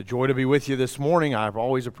A joy to be with you this morning. I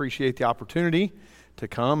always appreciate the opportunity to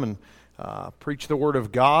come and preach the Word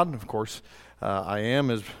of God. Of course, I am,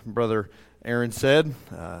 as Brother Aaron said,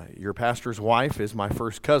 your pastor's wife is my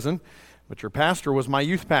first cousin, but your pastor was my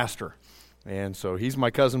youth pastor. And so he's my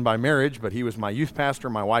cousin by marriage, but he was my youth pastor.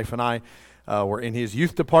 My wife and I were in his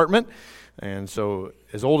youth department. And so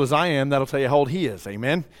as old as I am, that'll tell you how old he is.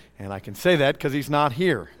 Amen? And I can say that because he's not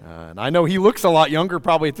here. And I know he looks a lot younger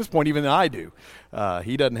probably at this point even than I do.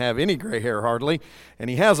 He doesn't have any gray hair hardly, and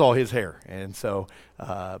he has all his hair. And so,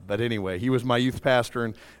 but anyway, he was my youth pastor,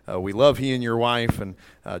 and we love he and your wife, and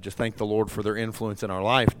just thank the Lord for their influence in our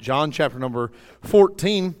life. John chapter number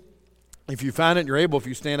 14, if you find it and you're able, if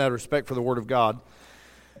you stand out of respect for the Word of God.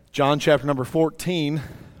 John chapter number 14,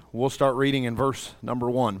 we'll start reading in verse number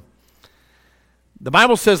 1. The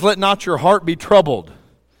Bible says, "Let not your heart be troubled.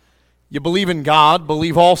 You believe in God,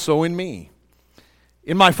 believe also in me.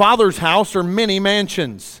 In my Father's house are many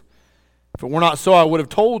mansions. If it were not so, I would have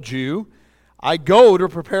told you, I go to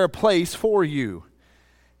prepare a place for you.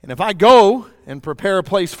 And if I go and prepare a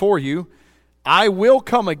place for you, I will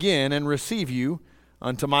come again and receive you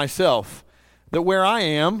unto myself, that where I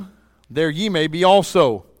am, there ye may be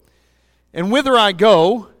also. And whither I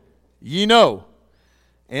go, ye know,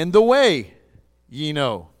 and the way ye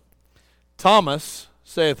know." Thomas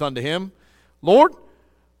saith unto him, "Lord,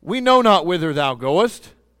 we know not whither thou goest,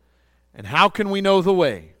 and how can we know the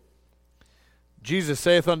way?" Jesus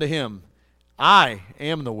saith unto him, "I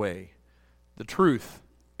am the way, the truth,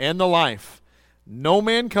 and the life. No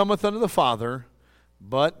man cometh unto the Father,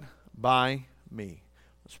 but by me."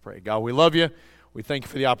 Let's pray. God, we love you. We thank you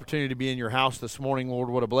for the opportunity to be in your house this morning. Lord,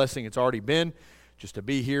 what a blessing it's already been just to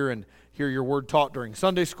be here and hear your word taught during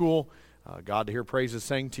Sunday school. God, to hear praises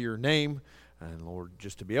sang to your name, and Lord,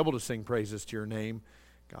 just to be able to sing praises to your name.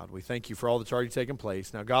 God, we thank you for all that's already taken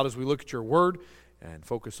place. Now, God, as we look at your word and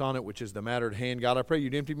focus on it, which is the matter at hand, God, I pray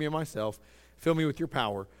you'd empty me of myself, fill me with your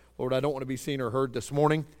power. Lord, I don't want to be seen or heard this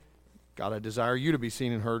morning. God, I desire you to be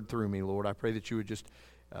seen and heard through me, Lord. I pray that you would just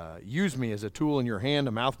use me as a tool in your hand,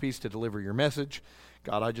 a mouthpiece to deliver your message.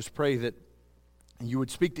 God, I just pray that you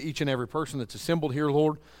would speak to each and every person that's assembled here,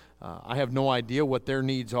 Lord. I have no idea what their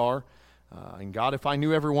needs are. And God, if I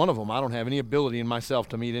knew every one of them, I don't have any ability in myself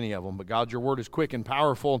to meet any of them. But God, your word is quick and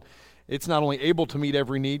powerful. It's not only able to meet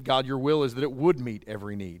every need, God, your will is that it would meet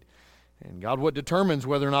every need. And God, what determines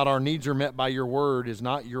whether or not our needs are met by your word is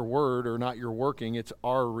not your word or not your working. It's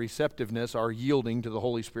our receptiveness, our yielding to the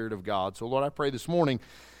Holy Spirit of God. So Lord, I pray this morning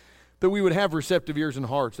that we would have receptive ears and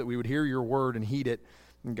hearts, that we would hear your word and heed it.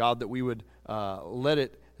 And God, that we would let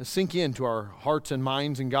it sink into our hearts and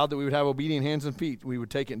minds, and God, that we would have obedient hands and feet. We would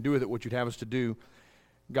take it and do with it what you'd have us to do,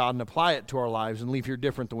 God, and apply it to our lives and leave here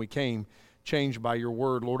different than we came, changed by your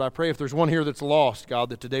word. Lord, I pray if there's one here that's lost, God,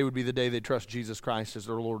 that today would be the day they trust Jesus Christ as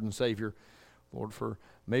their Lord and Savior. Lord, for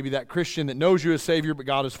maybe that Christian that knows you as Savior, but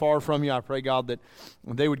God is far from you, I pray, God, that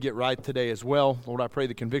they would get right today as well. Lord, I pray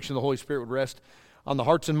the conviction of the Holy Spirit would rest on the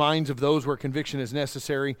hearts and minds of those where conviction is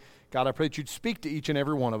necessary. God, I pray that you'd speak to each and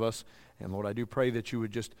every one of us. And Lord, I do pray that you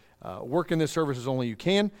would just work in this service as only you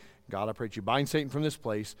can. God, I pray that you bind Satan from this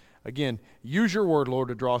place. Again, use your word, Lord,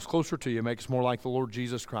 to draw us closer to you, make us more like the Lord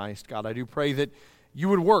Jesus Christ. God, I do pray that you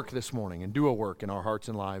would work this morning and do a work in our hearts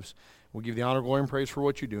and lives. We'll give you the honor, glory, and praise for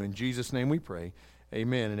what you do. In Jesus' name we pray.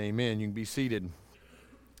 Amen and amen. You can be seated.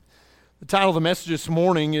 The title of the message this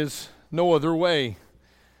morning is No Other Way.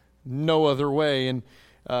 No Other Way. And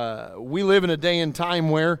we live in a day and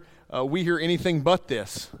time where we hear anything but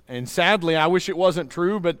this. And sadly, I wish it wasn't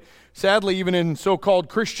true, but sadly, even in so-called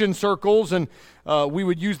Christian circles, and we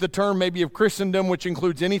would use the term maybe of Christendom, which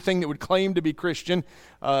includes anything that would claim to be Christian.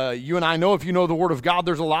 You and I know, if you know the Word of God,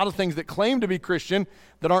 there's a lot of things that claim to be Christian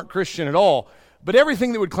that aren't Christian at all. But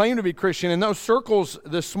everything that would claim to be Christian in those circles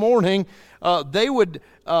this morning, they would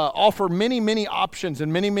offer many, many options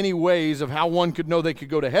and many, many ways of how one could know they could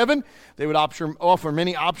go to heaven. They would offer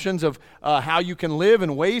many options of how you can live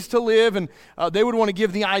and ways to live. And they would want to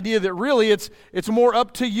give the idea that really it's more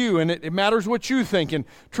up to you, and it matters what you think, and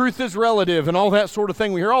truth is relative and all that sort of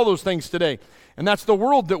thing. We hear all those things today. And that's the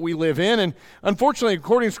world that we live in. And unfortunately,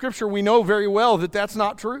 according to Scripture, we know very well that that's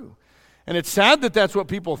not true. And it's sad that that's what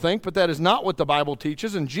people think, but that is not what the Bible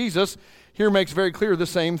teaches. And Jesus here makes very clear the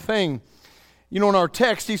same thing. You know, in our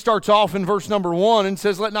text, he starts off in verse number 1 and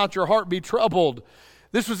says, "Let not your heart be troubled."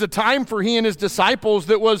 This was a time for he and his disciples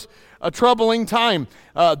that was a troubling time.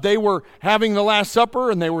 They were having the Last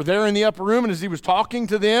Supper, and they were there in the upper room, and as he was talking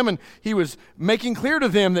to them, and he was making clear to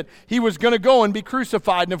them that he was going to go and be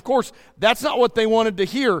crucified. And of course, that's not what they wanted to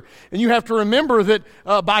hear. And you have to remember that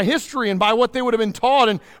by history and by what they would have been taught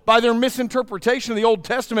and by their misinterpretation of the Old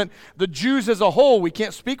Testament, the Jews as a whole, we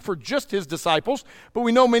can't speak for just his disciples, but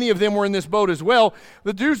we know many of them were in this boat as well.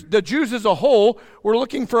 The Jews as a whole were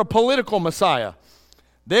looking for a political Messiah.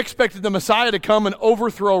 They expected the Messiah to come and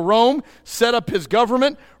overthrow Rome, set up his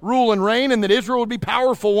government, rule and reign, and that Israel would be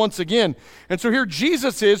powerful once again. And so here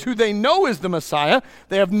Jesus is, who they know is the Messiah.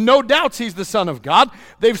 They have no doubts he's the Son of God.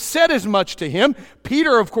 They've said as much to him.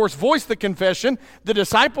 Peter, of course, voiced the confession. The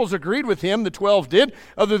disciples agreed with him, the 12 did,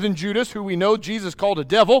 other than Judas, who we know Jesus called a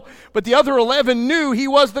devil. But the other 11 knew he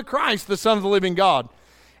was the Christ, the Son of the living God.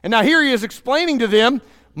 And now here he is explaining to them,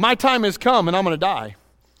 my time has come and I'm going to die.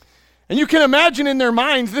 And you can imagine in their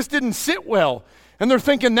minds, this didn't sit well. And they're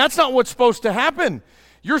thinking, that's not what's supposed to happen.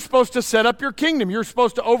 You're supposed to set up your kingdom. You're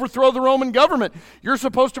supposed to overthrow the Roman government. You're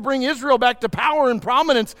supposed to bring Israel back to power and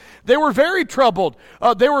prominence. They were very troubled.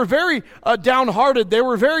 They were very downhearted. They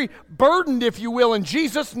were very burdened, if you will, and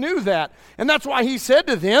Jesus knew that. And that's why he said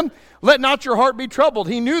to them, let not your heart be troubled.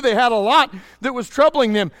 He knew they had a lot that was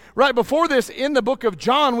troubling them. Right before this, in the book of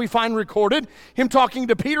John, we find recorded him talking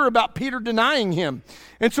to Peter about Peter denying him.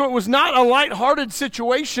 And so it was not a lighthearted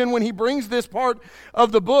situation when he brings this part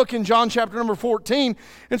of the book in John chapter number 14.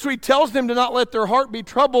 And so he tells them to not let their heart be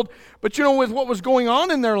troubled. But you know, with what was going on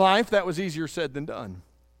in their life, that was easier said than done.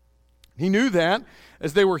 He knew that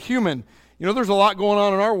as they were human. You know, there's a lot going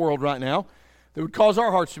on in our world right now that would cause our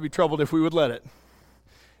hearts to be troubled if we would let it.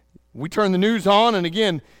 We turn the news on, and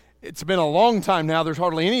again, it's been a long time now. There's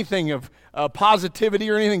hardly anything of positivity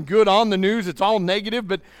or anything good on the news. It's all negative,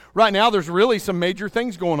 but right now there's really some major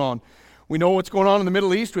things going on. We know what's going on in the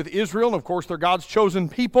Middle East with Israel, and of course they're God's chosen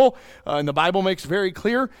people, and the Bible makes very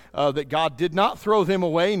clear that God did not throw them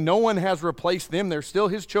away. No one has replaced them. They're still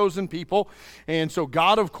his chosen people, and so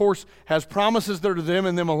God, of course, has promises that are to them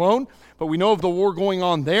and them alone, but we know of the war going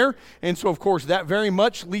on there, and so of course that very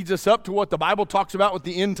much leads us up to what the Bible talks about with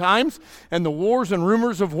the end times and the wars and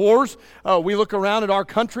rumors of wars. We look around at our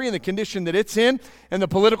country and the condition that it's in, and the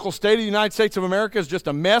political state of the United States of America is just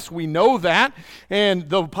a mess. We know that, and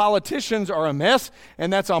the politicians are a mess,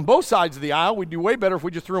 and that's on both sides of the aisle. We'd do way better if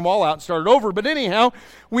we just threw them all out and started over. But anyhow,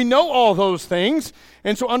 we know all those things,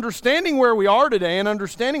 and so understanding where we are today and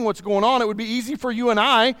understanding what's going on, it would be easy for you and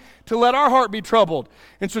I to let our heart be troubled.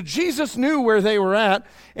 And so Jesus knew where they were at,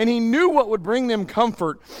 and he knew what would bring them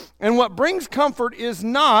comfort. And what brings comfort is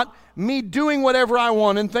not me doing whatever I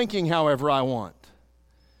want and thinking however I want.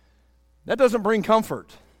 That doesn't bring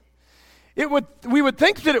comfort. We would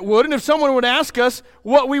think that it would, and if someone would ask us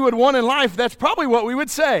what we would want in life, that's probably what we would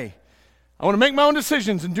say. I want to make my own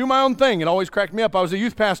decisions and do my own thing. It always cracked me up. I was a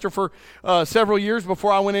youth pastor for several years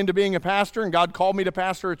before I went into being a pastor, and God called me to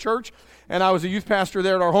pastor a church, and I was a youth pastor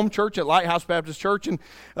there at our home church at Lighthouse Baptist Church,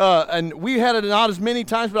 and we had it not as many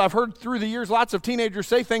times, but I've heard through the years lots of teenagers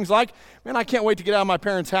say things like, man, I can't wait to get out of my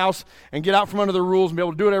parents' house and get out from under the rules and be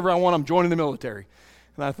able to do whatever I want. I'm joining the military.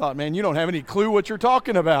 And I thought, man, you don't have any clue what you're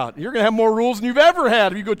talking about. You're going to have more rules than you've ever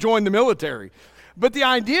had if you go join the military. But the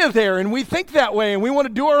idea there, and we think that way, and we want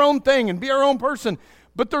to do our own thing and be our own person,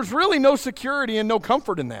 but there's really no security and no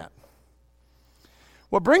comfort in that.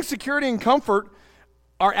 What brings security and comfort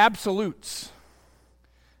are absolutes.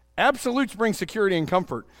 Absolutes bring security and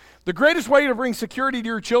comfort. The greatest way to bring security to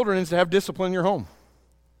your children is to have discipline in your home.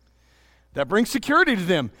 That brings security to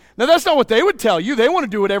them. Now, that's not what they would tell you. They want to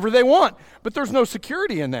do whatever they want, but there's no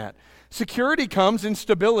security in that. Security comes in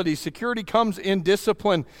stability. Security comes in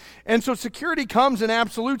discipline. And so security comes in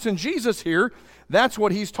absolutes. And Jesus here, that's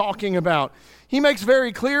what he's talking about. He makes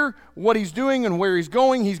very clear what he's doing and where he's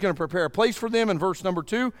going. He's going to prepare a place for them in verse number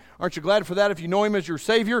 2. Aren't you glad for that if you know him as your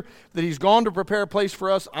Savior, that he's gone to prepare a place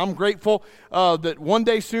for us? I'm grateful that one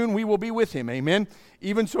day soon we will be with him. Amen.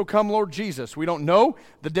 Even so come Lord Jesus. We don't know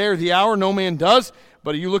the day or the hour. No man does.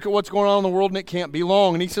 But you look at what's going on in the world and it can't be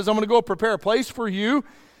long. And he says, I'm going to go prepare a place for you.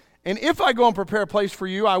 And if I go and prepare a place for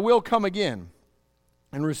you, I will come again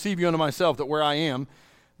and receive you unto myself, that where I am,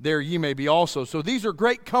 there ye may be also. So these are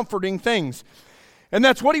great comforting things. And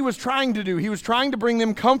that's what he was trying to do. He was trying to bring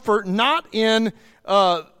them comfort, not in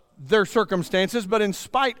their circumstances, but in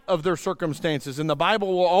spite of their circumstances. And the Bible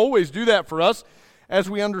will always do that for us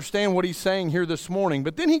as we understand what he's saying here this morning.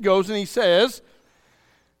 But then he goes and he says,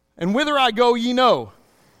 and whither I go ye know,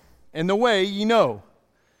 and the way ye know.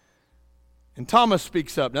 And Thomas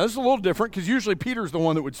speaks up. Now this is a little different because usually Peter's the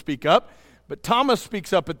one that would speak up, but Thomas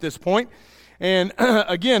speaks up at this point. And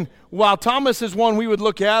again, while Thomas is one we would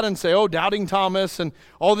look at and say, oh, doubting Thomas and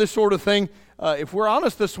all this sort of thing, if we're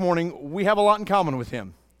honest this morning, we have a lot in common with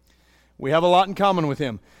him. We have a lot in common with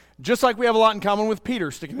him. Just like we have a lot in common with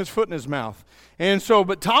Peter sticking his foot in his mouth. And so,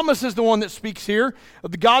 but Thomas is the one that speaks here.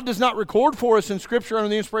 God does not record for us in Scripture under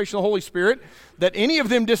the inspiration of the Holy Spirit that any of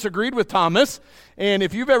them disagreed with Thomas. And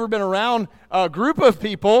if you've ever been around a group of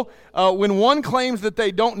people, when one claims that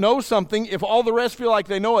they don't know something, if all the rest feel like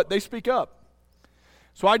they know it, they speak up.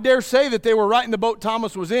 So I dare say that they were right in the boat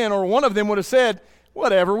Thomas was in, or one of them would have said,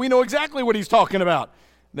 whatever, we know exactly what he's talking about.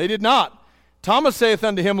 They did not. Thomas saith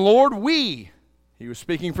unto him, Lord, he was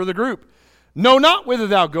speaking for the group, know not whither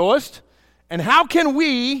thou goest, and how can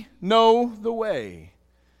we know the way?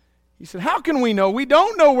 He said, how can we know? We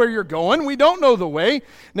don't know where you're going. We don't know the way.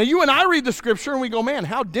 Now you and I read the Scripture and we go, man,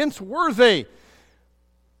 how dense were they?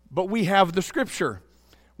 But we have the Scripture.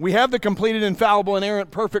 We have the completed, infallible,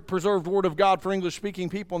 inerrant, perfect, preserved Word of God for English-speaking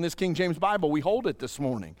people in this King James Bible. We hold it this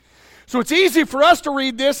morning. So it's easy for us to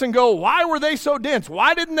read this and go, why were they so dense?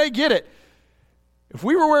 Why didn't they get it? If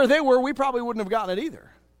we were where they were, we probably wouldn't have gotten it either.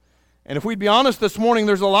 And if we'd be honest this morning,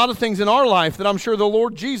 there's a lot of things in our life that I'm sure the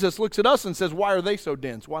Lord Jesus looks at us and says, why are they so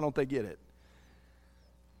dense? Why don't they get it?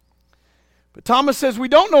 But Thomas says, we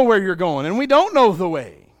don't know where you're going, and we don't know the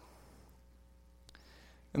way.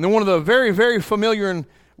 And then one of the very, very familiar, and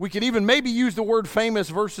we could even maybe use the word famous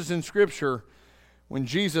verses in Scripture, when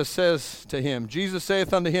Jesus says to him, Jesus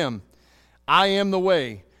saith unto him, I am the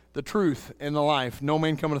way, the truth, and the life. No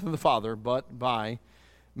man cometh unto the Father but by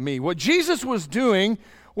me. What Jesus was doing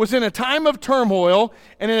was in a time of turmoil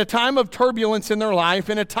and in a time of turbulence in their life,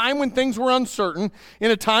 in a time when things were uncertain, in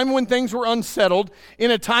a time when things were unsettled,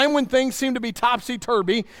 in a time when things seemed to be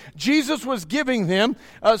topsy-turvy, Jesus was giving them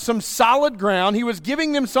some solid ground. He was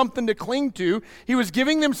giving them something to cling to. He was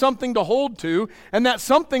giving them something to hold to, and that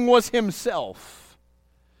something was himself.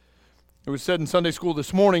 It was said in Sunday school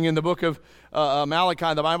this morning in the book of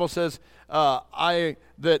Malachi, the Bible says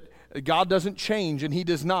that God doesn't change, and he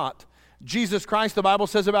does not. Jesus Christ, the Bible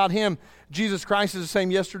says about him, Jesus Christ is the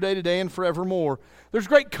same yesterday, today, and forevermore. There's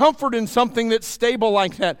great comfort in something that's stable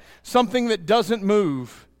like that, something that doesn't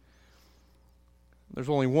move. There's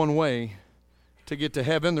only one way to get to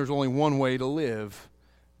heaven. There's only one way to live.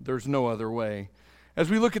 There's no other way.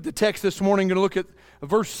 As we look at the text this morning, I'm going to look at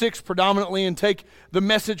verse 6 predominantly and take the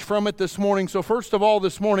message from it this morning. So first of all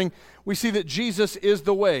this morning, we see that Jesus is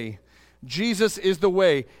the way. Jesus is the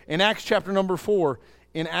way. In Acts chapter number 4,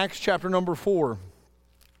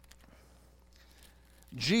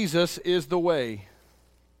 Jesus is the way.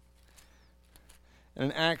 And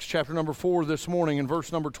in Acts chapter number 4 this morning, in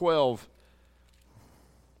verse number 12,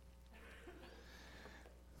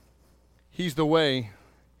 he's the way.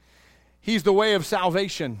 He's the way of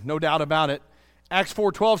salvation, no doubt about it. Acts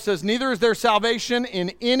 4:12 says, neither is there salvation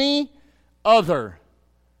in any other.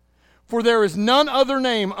 For there is none other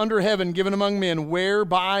name under heaven given among men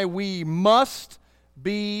whereby we must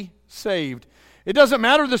be saved. It doesn't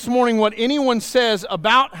matter this morning what anyone says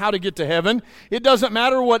about how to get to heaven. It doesn't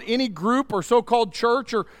matter what any group or so-called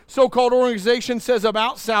church or so-called organization says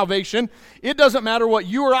about salvation. It doesn't matter what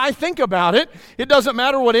you or I think about it. It doesn't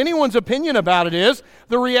matter what anyone's opinion about it is.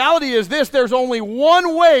 The reality is this: there's only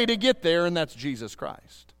one way to get there, and that's Jesus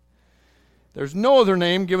Christ. There's no other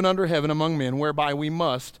name given under heaven among men whereby we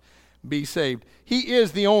must be saved. He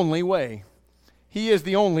is the only way. He is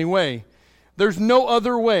the only way. There's no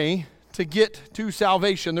other way to get to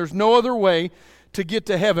salvation. There's no other way to get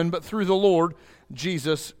to heaven but through the Lord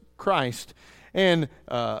Jesus Christ. And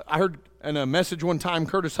I heard in a message one time,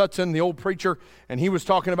 Curtis Hudson, the old preacher, and he was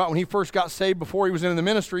talking about when he first got saved before he was in the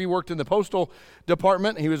ministry. He worked in the postal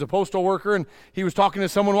department. He was a postal worker, and he was talking to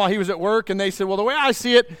someone while he was at work, and they said, well, the way I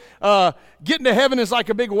see it, getting to heaven is like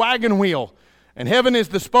a big wagon wheel. And heaven is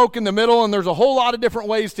the spoke in the middle, and there's a whole lot of different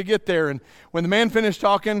ways to get there. And when the man finished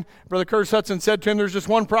talking, Brother Curtis Hudson said to him, there's just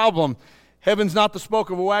one problem. Heaven's not the spoke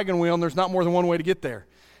of a wagon wheel, and there's not more than one way to get there.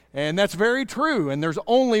 And that's very true, and there's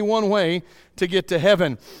only one way to get to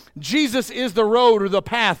heaven. Jesus is the road or the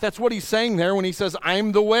path. That's what he's saying there when he says,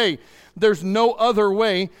 I'm the way. There's no other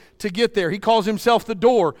way to get there. He calls himself the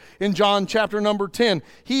door in John chapter number 10.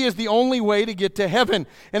 He is the only way to get to heaven.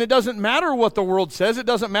 And it doesn't matter what the world says. It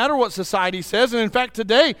doesn't matter what society says. And in fact,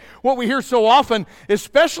 today, what we hear so often,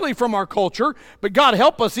 especially from our culture, but God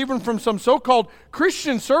help us, even from some so-called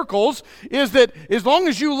Christian circles, is that as long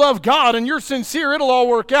as you love God and you're sincere, it'll all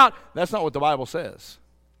work out. That's not what the Bible says.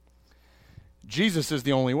 Jesus is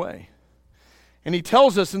the only way. And he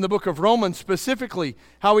tells us in the book of Romans specifically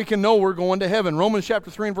how we can know we're going to heaven. Romans chapter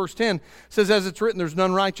 3 and verse 10 says, as it's written, there's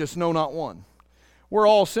none righteous, no, not one. We're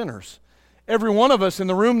all sinners. Every one of us in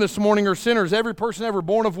the room this morning are sinners. Every person ever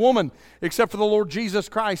born of woman, except for the Lord Jesus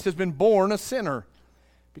Christ, has been born a sinner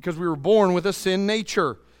because we were born with a sin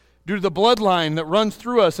nature due to the bloodline that runs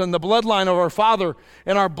through us and the bloodline of our father,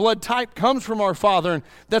 and our blood type comes from our father. And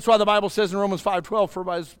that's why the Bible says in Romans 5:12, for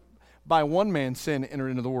by one man's sin entered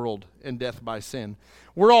into the world, and death by sin.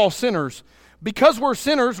 We're all sinners. Because we're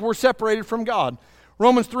sinners, we're separated from God.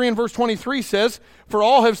 Romans 3 and verse 23 says, for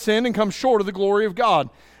all have sinned and come short of the glory of God.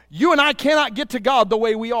 You and I cannot get to God the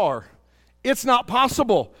way we are. It's not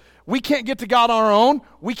possible. We can't get to God on our own.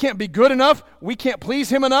 We can't be good enough. We can't please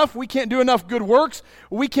Him enough. We can't do enough good works.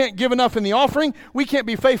 We can't give enough in the offering. We can't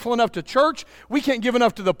be faithful enough to church. We can't give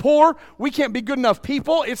enough to the poor. We can't be good enough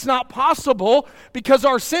people. It's not possible because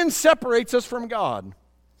our sin separates us from God.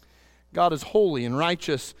 God is holy and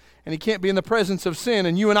righteous, and He can't be in the presence of sin.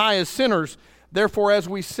 And you and I as sinners, therefore as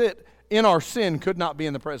we sit in our sin, could not be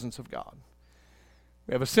in the presence of God.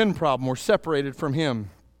 We have a sin problem. We're separated from Him.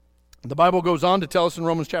 The Bible goes on to tell us in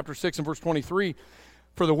Romans chapter 6 and verse 23,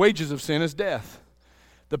 for the wages of sin is death.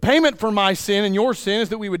 The payment for my sin and your sin is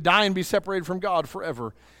that we would die and be separated from God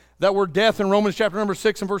forever. That word death in Romans chapter number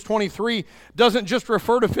 6 and verse 23 doesn't just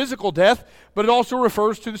refer to physical death, but it also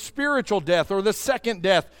refers to the spiritual death or the second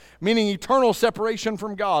death, meaning eternal separation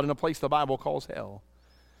from God in a place the Bible calls hell.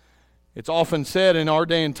 It's often said in our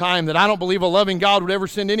day and time that I don't believe a loving God would ever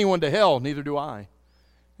send anyone to hell. Neither do I.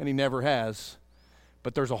 And He never has.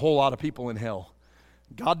 But there's a whole lot of people in hell.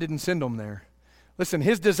 God didn't send them there. Listen,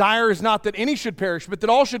 His desire is not that any should perish, but that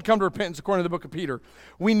all should come to repentance, according to the book of Peter.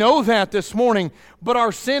 We know that this morning, but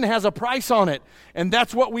our sin has a price on it, and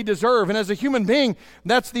that's what we deserve. And as a human being,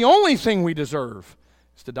 that's the only thing we deserve,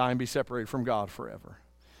 is to die and be separated from God forever.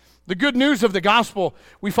 The good news of the gospel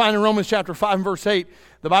we find in Romans chapter 5 and verse 8.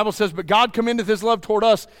 The Bible says, but God commendeth His love toward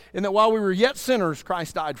us, in that while we were yet sinners,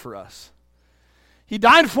 Christ died for us. He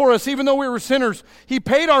died for us even though we were sinners. He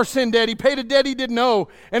paid our sin debt. He paid a debt He didn't owe.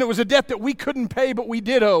 And it was a debt that we couldn't pay, but we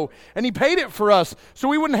did owe. And He paid it for us so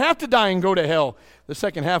we wouldn't have to die and go to hell. The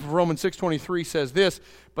second half of Romans 6:23 says this,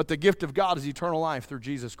 but the gift of God is eternal life through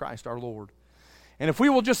Jesus Christ our Lord. And if we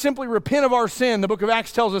will just simply repent of our sin, the book of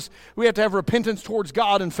Acts tells us we have to have repentance towards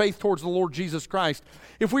God and faith towards the Lord Jesus Christ.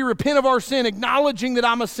 If we repent of our sin, acknowledging that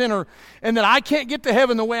I'm a sinner and that I can't get to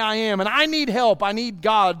heaven the way I am, and I need help, I need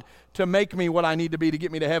God to make me what I need to be to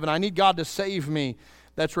get me to heaven. I need God to save me.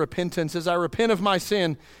 That's repentance. As I repent of my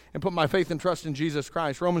sin and put my faith and trust in Jesus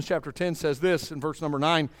Christ. Romans chapter 10 says this in verse number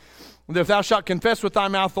 9, that if thou shalt confess with thy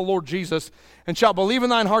mouth the Lord Jesus, and shalt believe in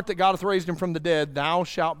thine heart that God hath raised Him from the dead, thou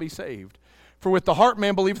shalt be saved. For with the heart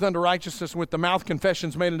man believeth unto righteousness, and with the mouth confession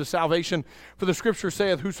is made unto salvation. For the Scripture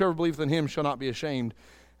saith, whosoever believeth in Him shall not be ashamed.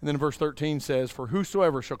 And then verse 13 says, for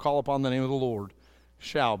whosoever shall call upon the name of the Lord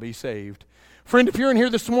shall be saved. Friend, if you're in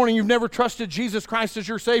here this morning, you've never trusted Jesus Christ as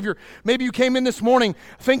your Savior. Maybe you came in this morning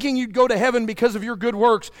thinking you'd go to heaven because of your good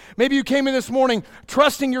works. Maybe you came in this morning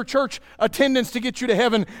trusting your church attendance to get you to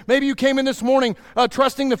heaven. Maybe you came in this morning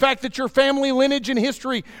trusting the fact that your family lineage and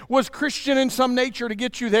history was Christian in some nature to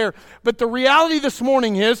get you there. But the reality this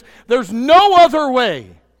morning is there's no other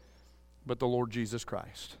way but the Lord Jesus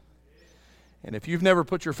Christ. And if you've never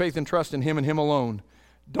put your faith and trust in Him and Him alone,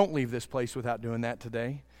 don't leave this place without doing that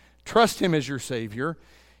today. Trust Him as your Savior.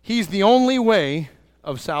 He's the only way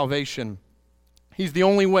of salvation. He's the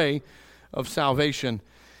only way of salvation.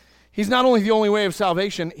 He's not only the only way of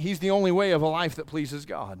salvation, He's the only way of a life that pleases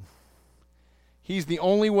God. He's the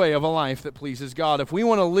only way of a life that pleases God. If we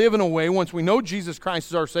want to live in a way, once we know Jesus Christ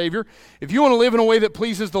is our Savior, if you want to live in a way that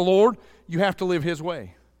pleases the Lord, you have to live His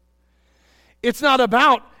way. It's not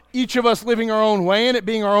about each of us living our own way and it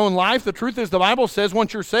being our own life. The truth is, the Bible says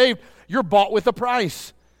once you're saved, you're bought with a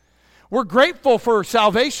price. We're grateful for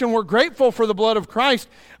salvation. We're grateful for the blood of Christ,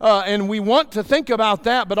 and we want to think about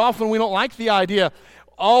that, but often we don't like the idea.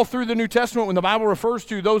 All through the New Testament, when the Bible refers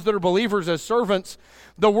to those that are believers as servants,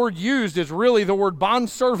 the word used is really the word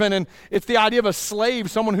bondservant, and it's the idea of a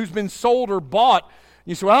slave, someone who's been sold or bought.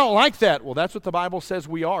 You say, well, I don't like that. Well, that's what the Bible says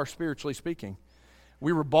we are, spiritually speaking.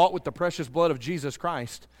 We were bought with the precious blood of Jesus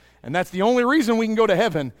Christ, and that's the only reason we can go to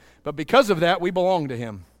heaven. But because of that, we belong to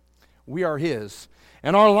Him. We are His.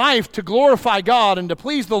 And our life to glorify God and to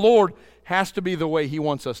please the Lord has to be the way He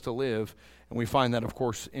wants us to live. And we find that, of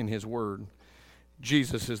course, in His Word.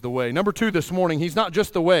 Jesus is the way. Number 2 this morning, He's not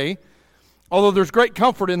just the way, although there's great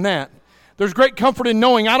comfort in that. There's great comfort in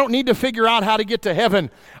knowing I don't need to figure out how to get to heaven.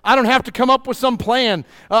 I don't have to come up with some plan.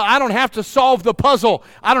 I don't have to solve the puzzle.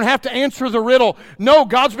 I don't have to answer the riddle. No,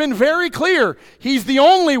 God's been very clear. He's the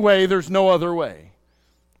only way. There's no other way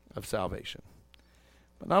of salvation.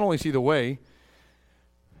 But not only is He the way,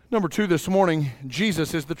 number 2 this morning,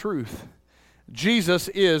 Jesus is the truth. Jesus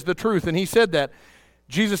is the truth. And he said that.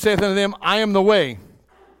 Jesus saith unto them, I am the way,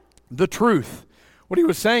 the truth. What he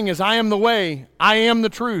was saying is, I am the way, I am the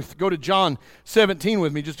truth. Go to John 17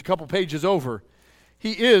 with me, just a couple pages over.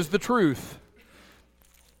 He is the truth.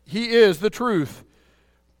 He is the truth.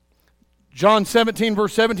 John 17,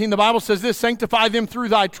 verse 17, the Bible says this, sanctify them through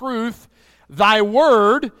thy truth. Thy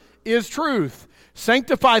word is truth.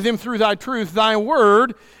 Sanctify them through thy truth. Thy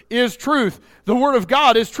word is truth. The word of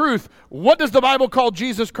God is truth. What does the Bible call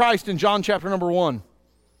Jesus Christ in John chapter number 1?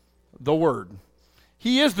 The Word.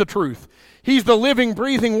 He is the truth. He's the living,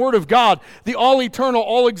 breathing Word of God, the all-eternal,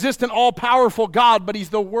 all-existent, all-powerful God, but He's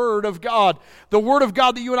the Word of God. The Word of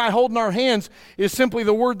God that you and I hold in our hands is simply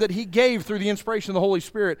the Word that He gave through the inspiration of the Holy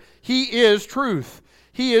Spirit. He is truth.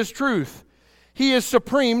 He is truth. He is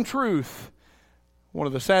supreme truth. One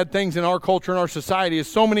of the sad things in our culture and our society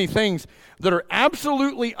is so many things that are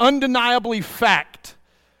absolutely, undeniably fact.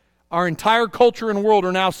 Our entire culture and world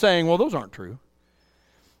are now saying, well, those aren't true.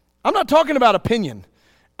 I'm not talking about opinion.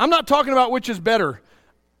 I'm not talking about which is better,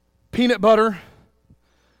 peanut butter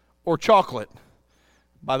or chocolate.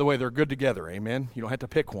 By the way, they're good together, amen? You don't have to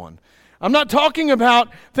pick one. I'm not talking about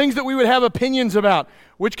things that we would have opinions about.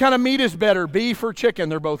 Which kind of meat is better, beef or chicken?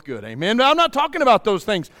 They're both good, amen? I'm not talking about those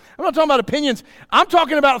things. I'm not talking about opinions. I'm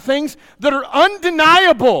talking about things that are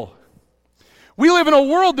undeniable. We live in a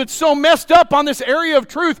world that's so messed up on this area of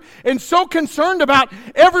truth and so concerned about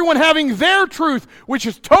everyone having their truth, which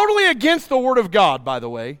is totally against the Word of God, by the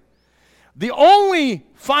way. The only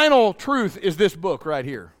final truth is this book right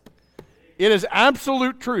here. It is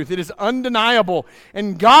absolute truth. It is undeniable.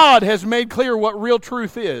 And God has made clear what real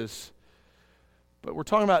truth is. But we're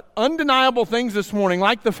talking about undeniable things this morning,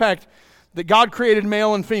 like the fact that God created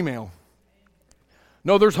male and female.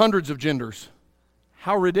 No, there's hundreds of genders.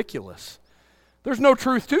 How ridiculous. There's no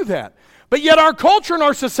truth to that. But yet our culture and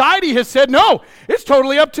our society has said, no, it's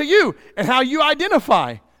totally up to you and how you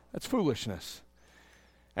identify. That's foolishness.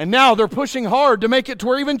 And now they're pushing hard to make it to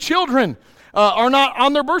where even children are not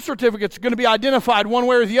on their birth certificates going to be identified one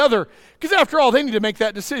way or the other. Because after all, they need to make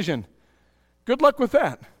that decision. Good luck with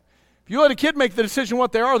that. If you let a kid make the decision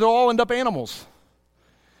what they are, they'll all end up animals.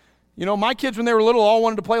 You know, my kids when they were little all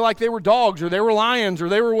wanted to play like they were dogs or they were lions or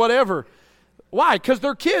they were whatever. Why? Because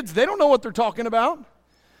they're kids. They don't know what they're talking about.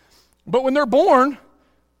 But when they're born,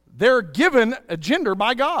 they're given a gender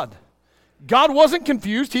by God. God wasn't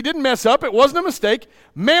confused. He didn't mess up. It wasn't a mistake.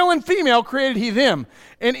 Male and female created He them.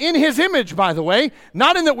 And in His image, by the way,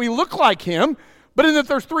 not in that we look like Him, but in that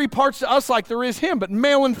there's three parts to us like there is Him. But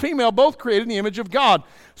male and female both created in the image of God.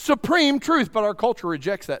 Supreme truth, but our culture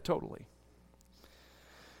rejects that totally.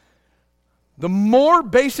 The more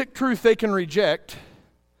basic truth they can reject,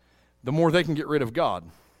 the more they can get rid of God.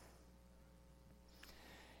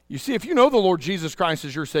 You see, if you know the Lord Jesus Christ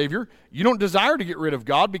as your Savior, you don't desire to get rid of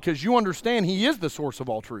God because you understand He is the source of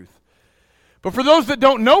all truth. But for those that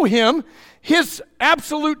don't know Him, His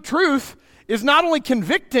absolute truth is not only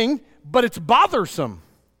convicting, but it's bothersome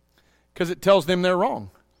because it tells them they're wrong.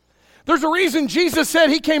 There's a reason Jesus said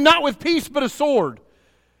He came not with peace but a sword.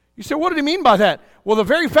 You say, what did He mean by that? Well, the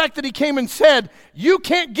very fact that He came and said, you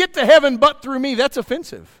can't get to heaven but through me, that's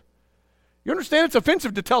offensive. You understand it's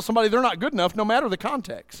offensive to tell somebody they're not good enough no matter the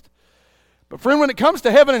context. But friend, when it comes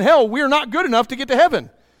to heaven and hell, we are not good enough to get to heaven.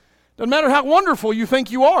 Doesn't matter how wonderful you think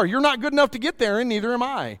you are. You're not good enough to get there, and neither am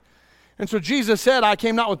I. And so Jesus said, I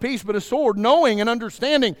came not with peace but a sword, knowing and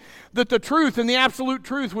understanding that the truth and the absolute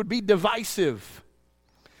truth would be divisive.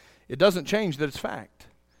 It doesn't change that it's fact.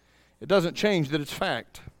 It doesn't change that it's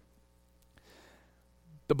fact.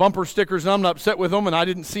 The bumper stickers, and I'm not upset with them, and I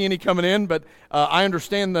didn't see any coming in, but I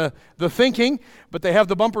understand the thinking. But they have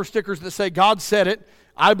the bumper stickers that say, God said it,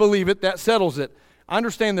 I believe it, that settles it. I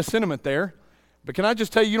understand the sentiment there, but can I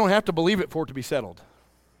just tell you, you don't have to believe it for it to be settled.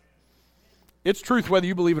 It's truth whether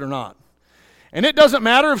you believe it or not. And it doesn't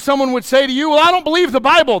matter if someone would say to you, well, I don't believe the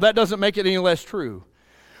Bible. That doesn't make it any less true.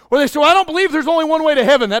 Or they say, well, I don't believe there's only one way to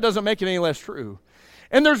heaven. That doesn't make it any less true.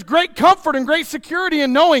 And there's great comfort and great security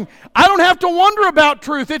in knowing I don't have to wonder about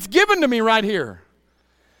truth. It's given to me right here.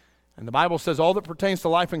 And the Bible says all that pertains to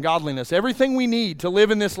life and godliness, everything we need to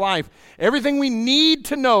live in this life, everything we need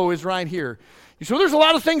to know is right here. So there's a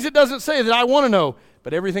lot of things it doesn't say that I want to know,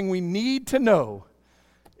 but everything we need to know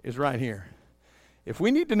is right here. If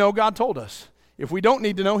we need to know, God told us. If we don't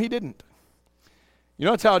need to know, He didn't. You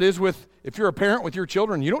know, that's how it is with, if you're a parent with your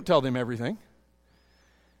children, you don't tell them everything.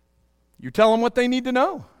 You tell them what they need to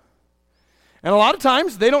know. And a lot of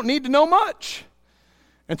times, they don't need to know much.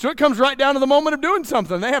 And so it comes right down to the moment of doing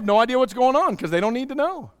something. They have no idea what's going on because they don't need to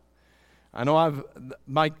know. I know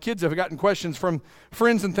my kids have gotten questions from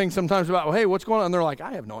friends and things sometimes about, well, hey, what's going on? And they're like,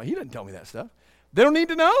 I have no idea. He didn't tell me that stuff. They don't need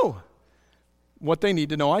to know. What they need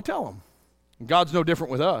to know, I tell them. And God's no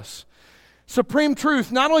different with us. Supreme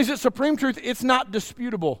truth. Not only is it supreme truth, it's not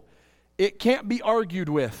disputable. It can't be argued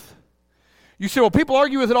with. You say, well, people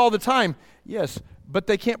argue with it all the time. Yes, but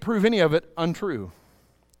they can't prove any of it untrue.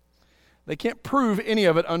 They can't prove any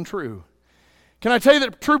of it untrue. Can I tell you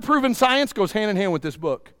that true proven science goes hand in hand with this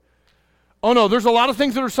book? Oh no, there's a lot of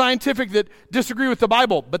things that are scientific that disagree with the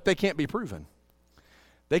Bible, but they can't be proven.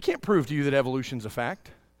 They can't prove to you that evolution's a fact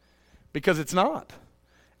because it's not.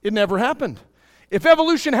 It never happened. If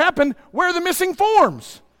evolution happened, where are the missing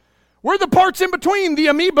forms? Where are the parts in between the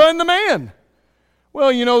amoeba and the man?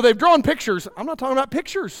 Well, you know, they've drawn pictures. I'm not talking about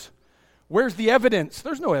pictures. Where's the evidence?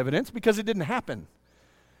 There's no evidence because it didn't happen.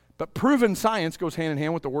 But proven science goes hand in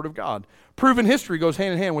hand with the Word of God. Proven history goes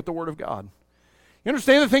hand in hand with the Word of God. You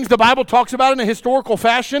understand the things the Bible talks about in a historical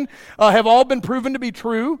fashion have all been proven to be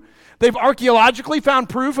true. They've archaeologically found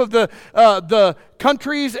proof of the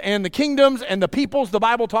countries and the kingdoms and the peoples the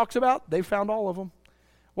Bible talks about. They've found all of them.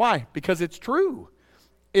 Why? Because it's true.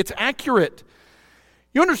 It's accurate.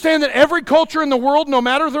 You understand that every culture in the world, no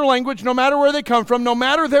matter their language, no matter where they come from, no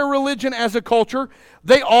matter their religion as a culture,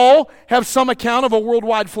 they all have some account of a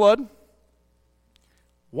worldwide flood.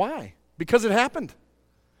 Why? Because it happened.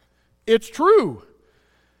 It's true.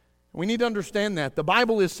 We need to understand that. The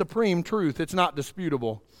Bible is supreme truth. It's not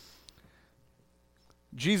disputable.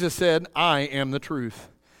 Jesus said, I am the truth.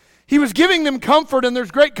 He was giving them comfort, and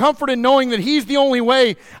there's great comfort in knowing that He's the only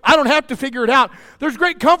way. I don't have to figure it out. There's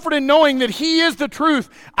great comfort in knowing that He is the truth.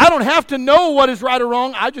 I don't have to know what is right or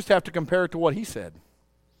wrong. I just have to compare it to what He said.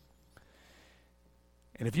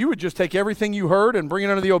 And if you would just take everything you heard and bring it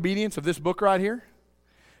under the obedience of this book right here,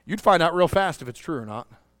 you'd find out real fast if it's true or not.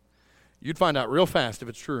 You'd find out real fast if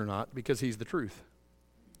it's true or not because He's the truth.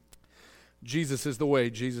 Jesus is the way.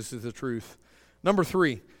 Jesus is the truth. Number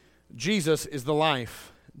 3, Jesus is the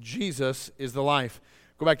life. Jesus is the life.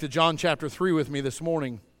 Go back to John chapter 3 with me this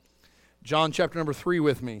morning. John chapter number 3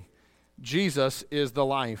 with me. Jesus is the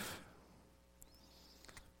life.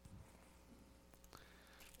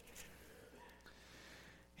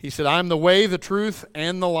 He said, I am the way, the truth,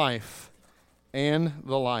 and the life. And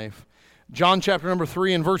the life. John chapter number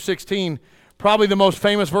 3 and verse 16, probably the most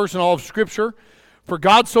famous verse in all of Scripture. For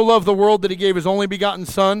God so loved the world that He gave His only begotten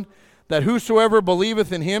Son, that whosoever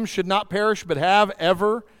believeth in Him should not perish, but have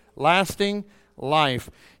everlasting life.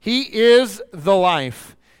 He is the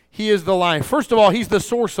life. He is the life. First of all, He's the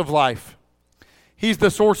source of life. He's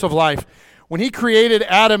the source of life. When He created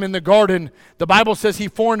Adam in the garden, the Bible says He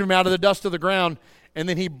formed him out of the dust of the ground, and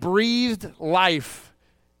then He breathed life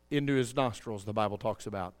into his nostrils, the Bible talks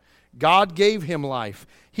about. God gave him life.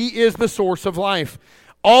 He is the source of life.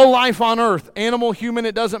 All life on earth, animal, human,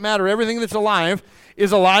 it doesn't matter. Everything that's alive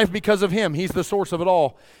is alive because of Him. He's the source of it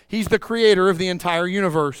all. He's the creator of the entire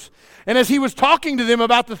universe. And as He was talking to them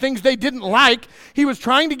about the things they didn't like, He was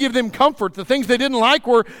trying to give them comfort. The things they didn't like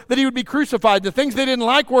were that He would be crucified. The things they didn't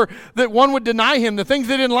like were that one would deny Him. The things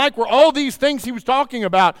they didn't like were all these things He was talking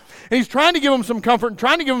about. And He's trying to give them some comfort and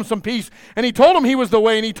trying to give them some peace. And He told them He was the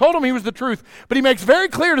way and He told them He was the truth. But He makes very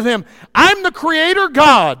clear to them, I'm the creator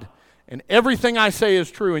God. And everything I say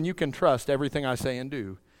is true, and you can trust everything I say and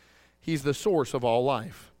do. He's the source of all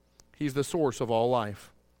life. He's the source of all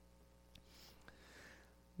life.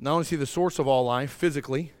 Not only is He the source of all life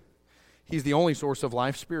physically, He's the only source of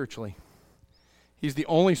life spiritually. He's the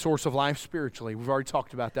only source of life spiritually. We've already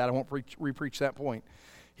talked about that. I won't re-preach that point.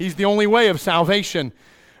 He's the only way of salvation.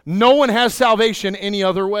 No one has salvation any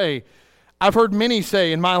other way. I've heard many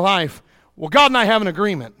say in my life, well, God and I have an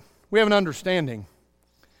agreement. We have an understanding.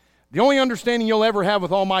 The only understanding you'll ever have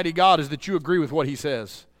with Almighty God is that you agree with what He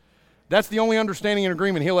says. That's the only understanding and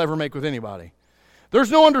agreement He'll ever make with anybody. There's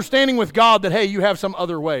no understanding with God that, hey, you have some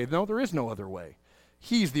other way. No, there is no other way.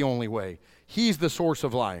 He's the only way. He's the source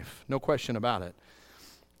of life. No question about it.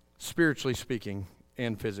 Spiritually speaking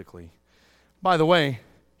and physically. By the way,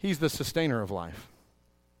 He's the sustainer of life.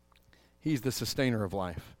 He's the sustainer of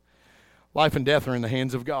life. Life and death are in the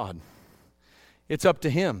hands of God. It's up to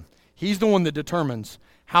Him. He's the one that determines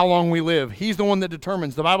how long we live. He's the one that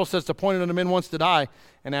determines. The Bible says, appointed unto men once to die,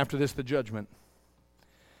 and after this the judgment.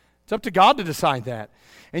 It's up to God to decide that.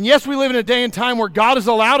 And yes, we live in a day and time where God has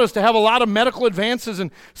allowed us to have a lot of medical advances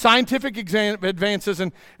and scientific advances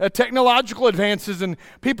and technological advances, and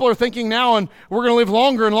people are thinking now, and we're going to live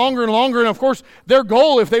longer and longer and longer. And of course, their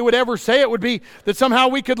goal, if they would ever say it, would be that somehow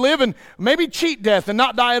we could live and maybe cheat death and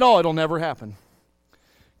not die at all. It'll never happen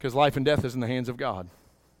because life and death is in the hands of God.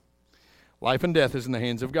 Life and death is in the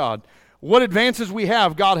hands of God. What advances we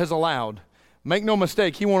have, God has allowed. Make no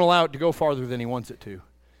mistake, He won't allow it to go farther than He wants it to.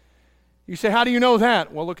 You say, how do you know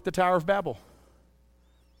that? Well, look at the Tower of Babel.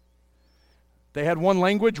 They had one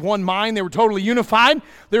language, one mind. They were totally unified.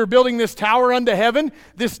 They were building this tower unto heaven,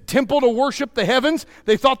 this temple to worship the heavens.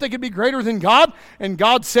 They thought they could be greater than God. And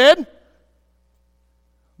God said,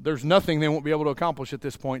 there's nothing they won't be able to accomplish at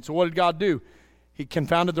this point. So what did God do? He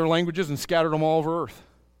confounded their languages and scattered them all over earth.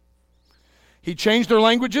 He changed their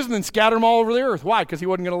languages and then scattered them all over the earth. Why? Because He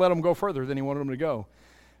wasn't going to let them go further than He wanted them to go.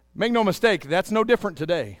 Make no mistake, that's no different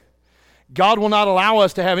today. God will not allow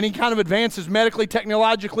us to have any kind of advances medically,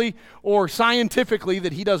 technologically, or scientifically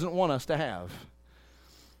that He doesn't want us to have.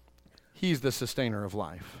 He's the sustainer of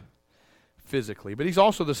life physically, but He's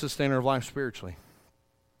also the sustainer of life spiritually.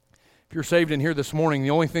 If you're saved in here this morning,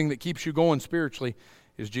 the only thing that keeps you going spiritually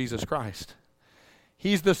is Jesus Christ.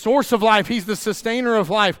 He's the source of life. He's the sustainer of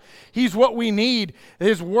life. He's what we need.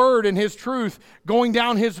 His word and His truth, going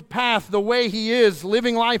down His path the way He is,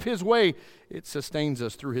 living life His way, it sustains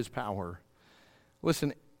us through His power.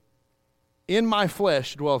 Listen, in my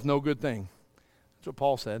flesh dwelleth no good thing. That's what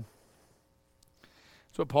Paul said.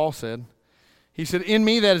 That's what Paul said. He said, in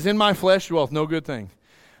me, that is in my flesh, dwelleth no good thing.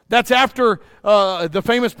 That's after the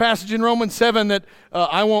famous passage in Romans 7 that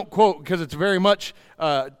I won't quote because it's very much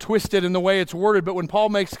twisted in the way it's worded, but when Paul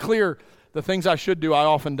makes clear the things I should do, I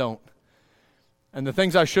often don't. And the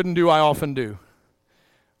things I shouldn't do, I often do.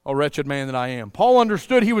 O wretched man that I am. Paul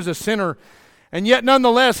understood he was a sinner, and yet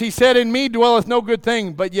nonetheless he said, in me dwelleth no good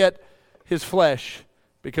thing, but yet his flesh,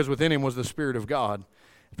 because within him was the Spirit of God.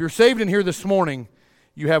 If you're saved in here this morning,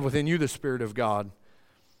 you have within you the Spirit of God,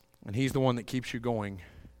 and He's the one that keeps you going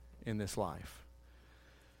in this life.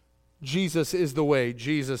 Jesus is the way.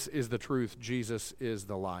 Jesus is the truth. Jesus is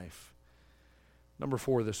the life. Number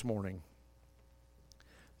 4 this morning.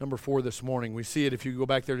 Number 4 this morning. We see it if you go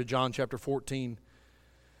back there to John chapter 14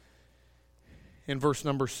 in verse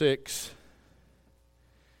number 6.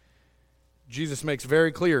 Jesus makes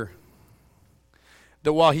very clear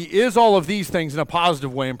that while He is all of these things in a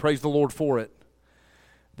positive way, and praise the Lord for it,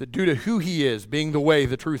 that due to who He is, being the way,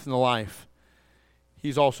 the truth, and the life,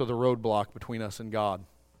 He's also the roadblock between us and God.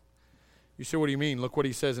 You say, what do you mean? Look what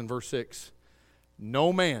He says in verse 6.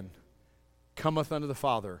 No man cometh unto the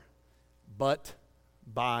Father but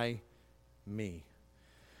by me.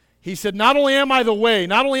 He said, not only am I the way,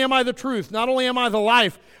 not only am I the truth, not only am I the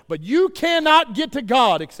life, but you cannot get to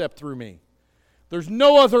God except through me. There's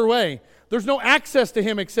no other way. There's no access to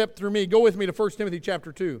Him except through me. Go with me to 1 Timothy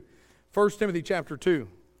chapter 2. 1 Timothy chapter 2.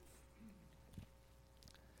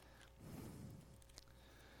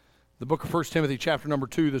 The book of 1 Timothy chapter number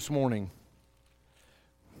 2 this morning.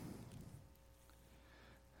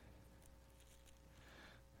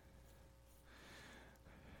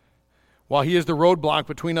 While He is the roadblock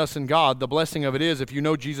between us and God, the blessing of it is, if you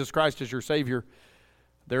know Jesus Christ as your Savior,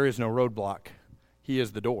 there is no roadblock. He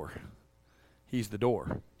is the door. He's the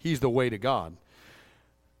door. He's the way to God.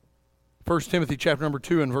 1 Timothy chapter number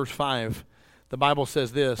 2 and verse 5, the Bible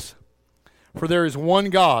says this, for there is one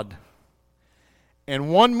God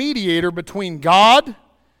and one mediator between God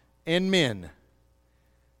and men,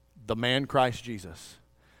 the man Christ Jesus.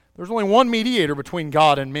 There's only one mediator between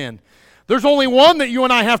God and men. There's only one that you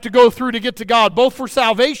and I have to go through to get to God, both for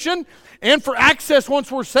salvation and for access once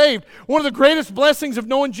we're saved. One of the greatest blessings of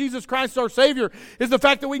knowing Jesus Christ our Savior is the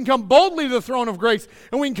fact that we can come boldly to the throne of grace,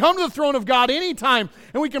 and we can come to the throne of God anytime,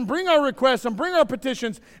 and we can bring our requests and bring our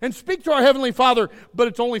petitions and speak to our Heavenly Father, but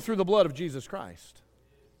it's only through the blood of Jesus Christ.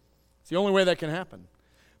 It's the only way that can happen,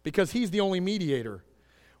 because He's the only mediator.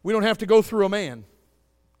 We don't have to go through a man.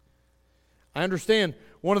 I understand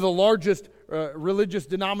one of the largest religious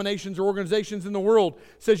denominations or organizations in the world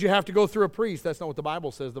says you have to go through a priest. That's not what the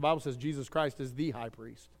Bible says. The Bible says Jesus Christ is the high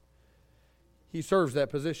priest. He serves that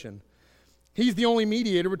position. He's the only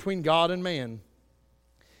mediator between God and man.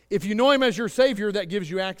 If you know Him as your Savior, that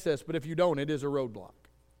gives you access, but if you don't, it is a roadblock.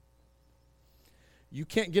 You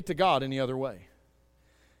can't get to God any other way.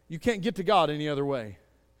 You can't get to God any other way.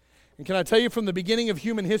 And can I tell you, from the beginning of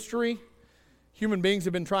human history, human beings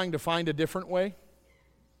have been trying to find a different way.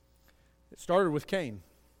 It started with Cain.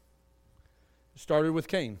 It started with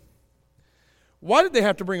Cain. Why did they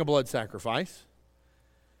have to bring a blood sacrifice?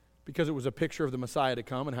 Because it was a picture of the Messiah to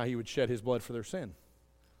come and how He would shed His blood for their sin.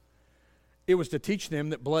 It was to teach them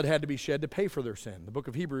that blood had to be shed to pay for their sin. The book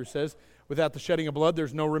of Hebrews says, without the shedding of blood,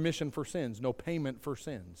 there's no remission for sins, no payment for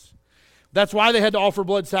sins. That's why they had to offer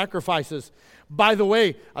blood sacrifices. By the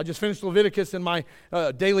way, I just finished Leviticus in my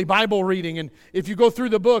daily Bible reading, and if you go through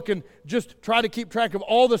the book and just try to keep track of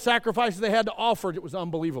all the sacrifices they had to offer, it was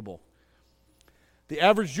unbelievable. The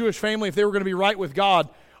average Jewish family, if they were going to be right with God,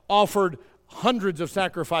 offered hundreds of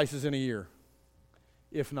sacrifices in a year,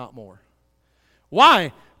 if not more.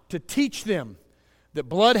 Why? To teach them that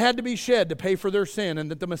blood had to be shed to pay for their sin,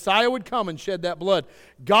 and that the Messiah would come and shed that blood.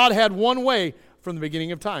 God had one way from the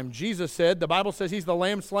beginning of time. Jesus said, the Bible says He's the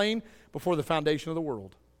Lamb slain before the foundation of the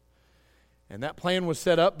world. And that plan was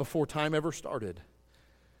set up before time ever started.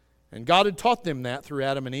 And God had taught them that through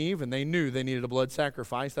Adam and Eve, and they knew they needed a blood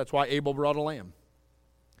sacrifice. That's why Abel brought a lamb.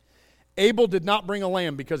 Abel did not bring a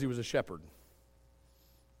lamb because he was a shepherd.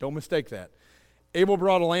 Don't mistake that. Abel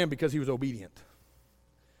brought a lamb because he was obedient.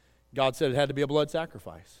 God said it had to be a blood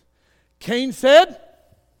sacrifice. Cain said,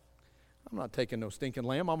 I'm not taking no stinking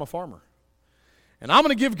lamb, I'm a farmer. And I'm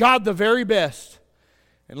going to give God the very best.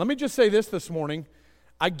 And let me just say this morning.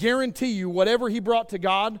 I guarantee you whatever he brought to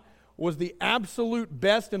God was the absolute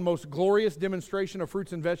best and most glorious demonstration of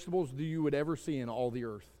fruits and vegetables that you would ever see in all the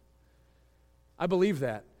earth. I believe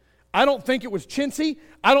that. I don't think it was chintzy.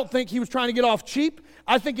 I don't think he was trying to get off cheap.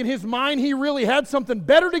 I think in his mind he really had something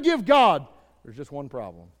better to give God. There's just one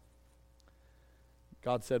problem.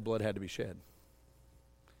 God said blood had to be shed.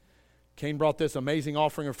 Cain brought this amazing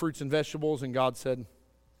offering of fruits and vegetables, and God said,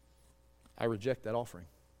 I reject that offering.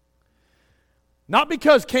 Not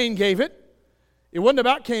because Cain gave it. It wasn't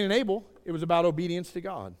about Cain and Abel. It was about obedience to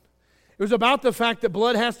God. It was about the fact that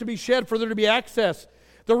blood has to be shed for there to be access.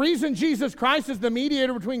 The reason Jesus Christ is the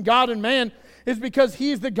mediator between God and man is because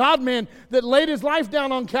He is the God-man that laid His life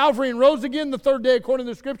down on Calvary and rose again the third day according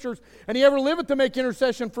to the Scriptures, and He ever liveth to make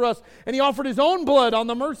intercession for us, and He offered His own blood on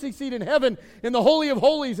the mercy seat in heaven, in the Holy of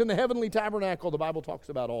Holies, in the heavenly tabernacle. The Bible talks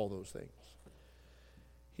about all those things.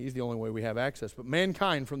 He's the only way we have access. But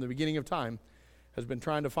mankind, from the beginning of time, has been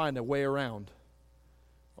trying to find a way around.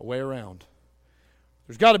 A way around.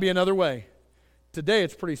 There's got to be another way. Today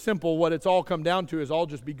it's pretty simple. What it's all come down to is I'll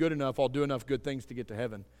just be good enough. I'll do enough good things to get to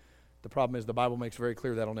heaven. The problem is the Bible makes very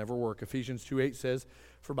clear that'll never work. Ephesians 2:8 says,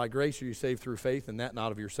 for by grace are you saved through faith, and that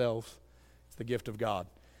not of yourselves. It's the gift of God,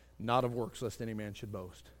 not of works, lest any man should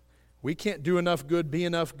boast. We can't do enough good, be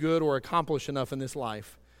enough good, or accomplish enough in this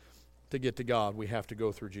life to get to God. We have to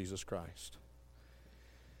go through Jesus Christ.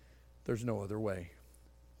 There's no other way.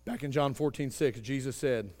 Back in John 14:6, Jesus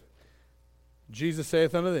said, Jesus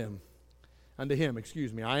saith unto him,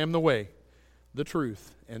 I am the way, the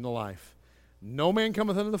truth, and the life. No man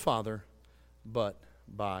cometh unto the Father, but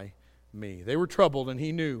by me. They were troubled, and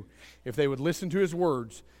he knew if they would listen to his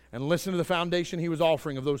words and listen to the foundation he was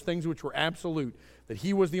offering of those things which were absolute, that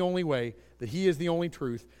he was the only way, that he is the only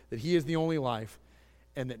truth, that he is the only life,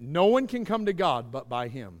 and that no one can come to God but by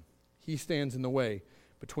him. He stands in the way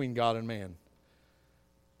between God and man.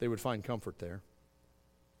 They would find comfort there.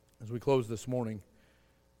 As we close this morning,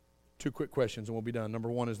 2 quick questions and we'll be done. Number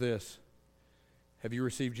 1 is this. Have you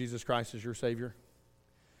received Jesus Christ as your Savior?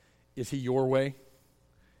 Is He your way?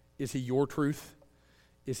 Is He your truth?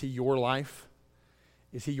 Is He your life?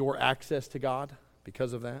 Is He your access to God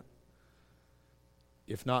because of that?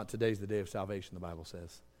 If not, today's the day of salvation, the Bible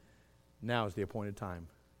says. Now is the appointed time.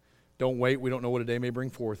 Don't wait. We don't know what a day may bring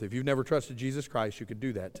forth. If you've never trusted Jesus Christ, you could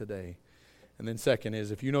do that today. And then second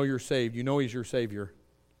is, if you know you're saved, you know He's your Savior,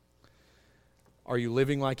 are you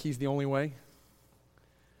living like He's the only way?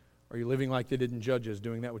 Are you living like they didn't judge us,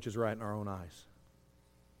 doing that which is right in our own eyes?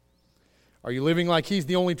 Are you living like He's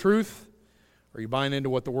the only truth? Or are you buying into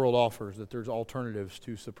what the world offers, that there's alternatives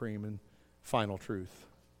to supreme and final truth?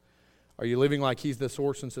 Are you living like He's the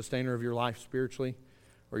source and sustainer of your life spiritually?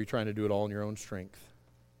 Or are you trying to do it all in your own strength?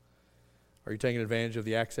 Are you taking advantage of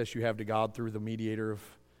the access you have to God through the mediator of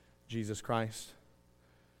Jesus Christ?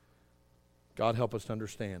 God help us to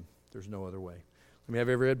understand there's no other way. Let me have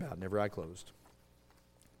every head bowed and every eye closed.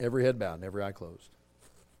 Every head bowed and every eye closed.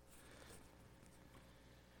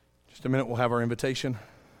 Just a minute, we'll have our invitation,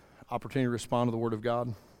 opportunity to respond to the Word of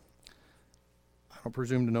God. I don't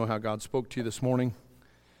presume to know how God spoke to you this morning,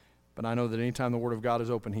 but I know that anytime the Word of God is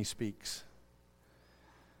open, He speaks.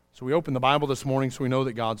 So we opened the Bible this morning so we know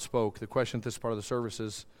that God spoke. The question at this part of the service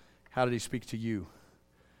is, how did He speak to you?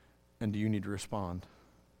 And do you need to respond?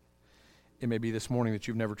 It may be this morning that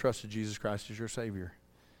you've never trusted Jesus Christ as your Savior.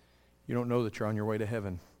 You don't know that you're on your way to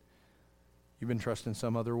heaven. You've been trusting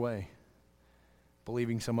some other way,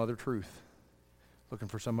 believing some other truth, looking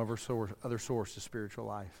for some other source to spiritual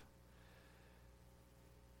life.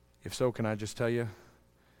 If so, can I just tell you,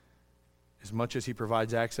 as much as He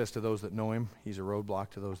provides access to those that know Him, He's a roadblock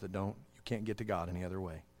to those that don't. You can't get to God any other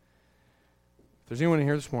way. If there's anyone in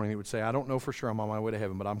here this morning that would say, I don't know for sure I'm on my way to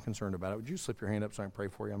heaven, but I'm concerned about it, would you slip your hand up so I can pray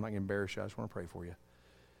for you? I'm not going to embarrass you. I just want to pray for you.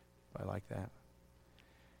 If I like that.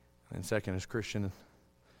 And second, as Christian,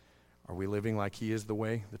 are we living like He is the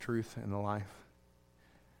way, the truth, and the life?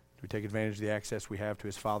 we take advantage of the access we have to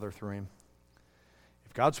his Father through him?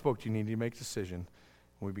 If God spoke to you, you need to make a decision.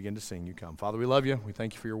 When we begin to sing, you come. Father, we love you. We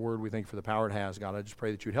thank you for your word. We thank you for the power it has. God, I just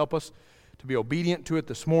pray that you'd help us to be obedient to it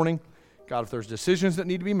this morning. God, if there's decisions that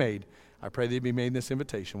need to be made, I pray they'd be made in this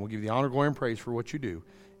invitation. We'll give you the honor, glory, and praise for what you do.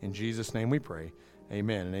 In Jesus' name we pray.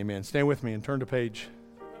 Amen and amen. Stand with me and turn to page